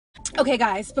Okay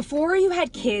guys, before you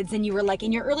had kids and you were like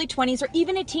in your early 20s or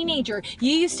even a teenager,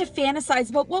 you used to fantasize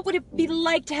about what would it be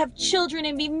like to have children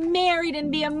and be married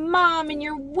and be a mom and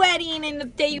your wedding and the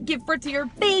day you give birth to your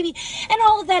baby and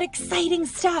all of that exciting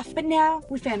stuff. But now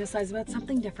we fantasize about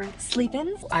something different.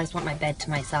 Sleep-ins? I just want my bed to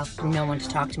myself. No one to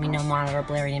talk to me, no monitor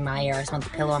blaring in my ear. I just want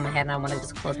the pillow on my head and I want to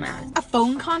just close my eyes. A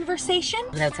phone conversation?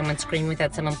 Without someone screaming,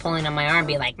 without someone pulling on my arm,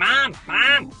 be like, Mom,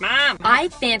 Mom, Mom. I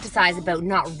fantasize about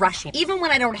not rushing. Even when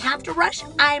I don't have to rush,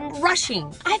 I'm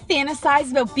rushing. I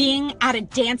fantasize about being at a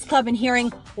dance club and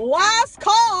hearing, "Last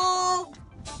call!"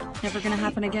 Never gonna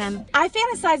happen again. I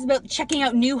fantasize about checking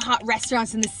out new hot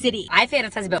restaurants in the city. I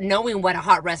fantasize about knowing what a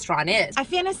hot restaurant is. I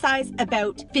fantasize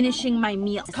about finishing my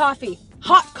meals. Coffee.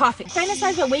 Hot coffee. I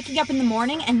fantasize about waking up in the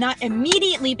morning and not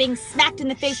immediately being smacked in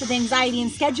the face with anxiety and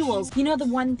schedules. You know the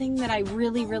one thing that I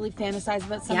really, really fantasize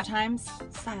about sometimes?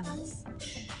 Yep. Silence.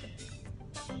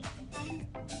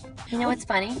 You know what's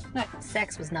funny? What?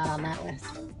 Sex was not on that list.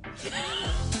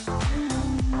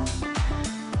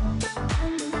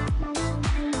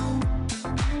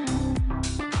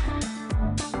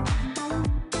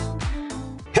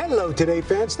 Hello Today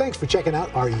fans, thanks for checking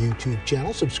out our YouTube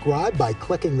channel. Subscribe by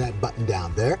clicking that button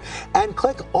down there and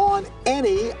click on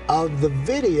any of the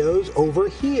videos over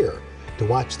here to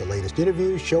watch the latest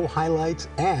interviews, show highlights,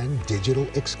 and digital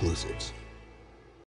exclusives.